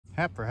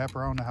Hap for Hap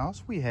around the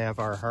house, we have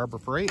our Harbor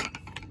Freight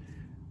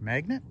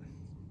magnet.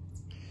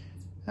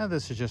 Now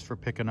this is just for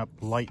picking up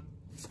light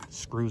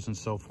screws and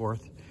so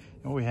forth.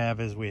 And what we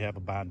have is we have a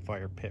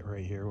bonfire pit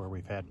right here where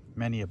we've had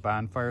many a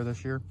bonfire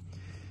this year.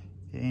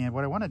 And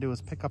what I want to do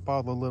is pick up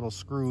all the little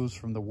screws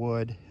from the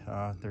wood.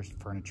 There's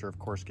furniture, of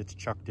course, gets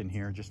chucked in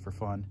here just for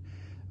fun.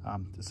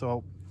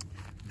 So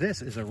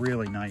this is a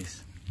really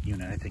nice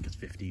unit. I think it's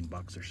 15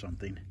 bucks or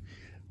something.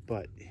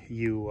 But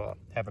you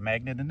have a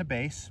magnet in the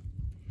base,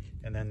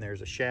 and then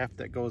there's a shaft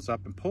that goes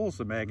up and pulls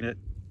the magnet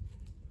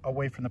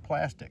away from the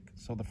plastic.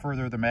 So the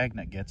further the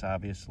magnet gets,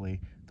 obviously,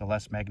 the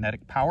less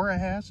magnetic power it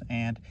has.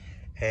 And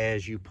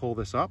as you pull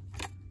this up,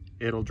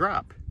 it'll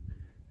drop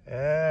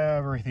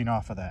everything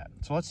off of that.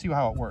 So let's see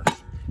how it works.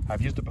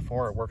 I've used it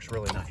before. It works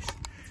really nice.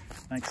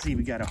 I can see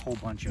we got a whole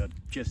bunch of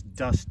just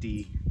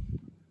dusty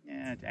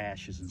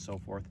ashes and so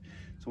forth.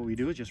 So what we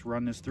do is just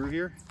run this through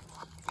here.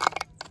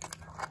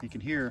 You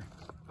can hear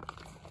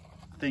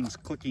things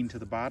clicking to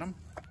the bottom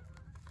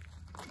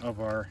of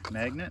our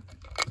magnet.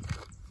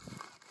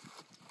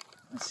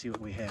 Let's see what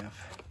we have.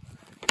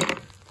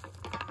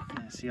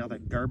 See how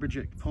that garbage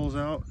it pulls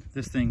out?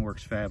 This thing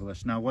works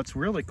fabulous. Now what's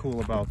really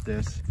cool about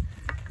this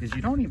is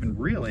you don't even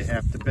really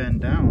have to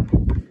bend down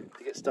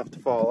to get stuff to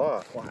fall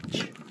off.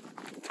 Watch.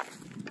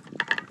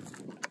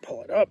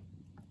 Pull it up.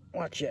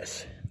 Watch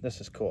this. This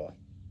is cool.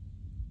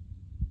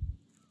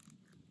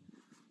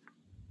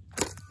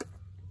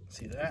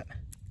 See that?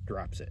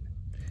 Drops it.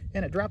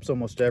 And it drops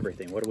almost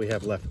everything. What do we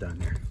have left on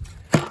there?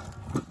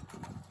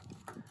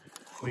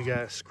 We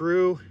got a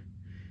screw,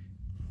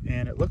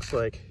 and it looks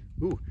like,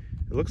 ooh,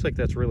 it looks like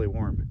that's really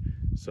warm.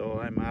 So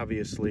I'm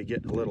obviously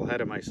getting a little ahead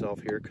of myself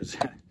here because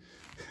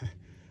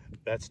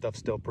that stuff's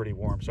still pretty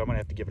warm. So I'm gonna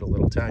have to give it a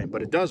little time,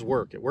 but it does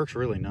work. It works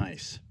really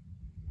nice.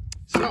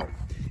 So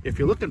if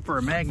you're looking for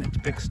a magnet to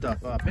pick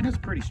stuff up, and it's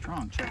pretty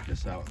strong, check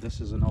this out. This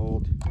is an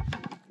old,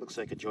 looks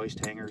like a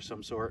joist hanger of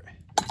some sort.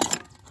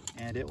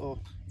 And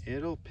it'll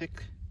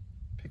pick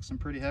some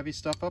pretty heavy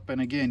stuff up.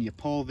 And again, you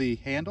pull the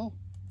handle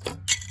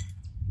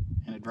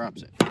and it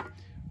drops it.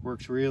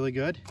 Works really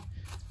good.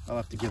 I'll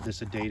have to give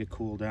this a day to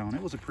cool down.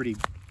 It was a pretty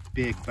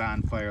big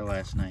bonfire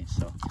last night,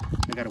 so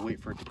I gotta wait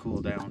for it to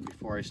cool down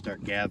before I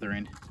start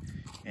gathering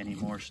any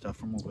more stuff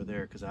from over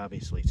there, because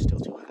obviously it's still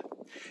too hot.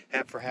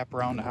 Hap for Hap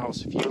around the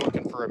house. If you're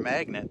looking for a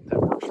magnet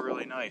that works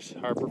really nice,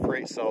 Harbor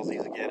Freight sells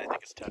these. Again, I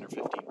think it's 10 or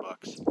 15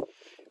 bucks.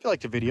 If you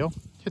liked the video,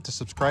 hit the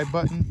subscribe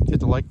button, hit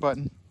the like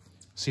button.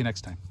 See you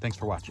next time. Thanks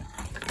for watching.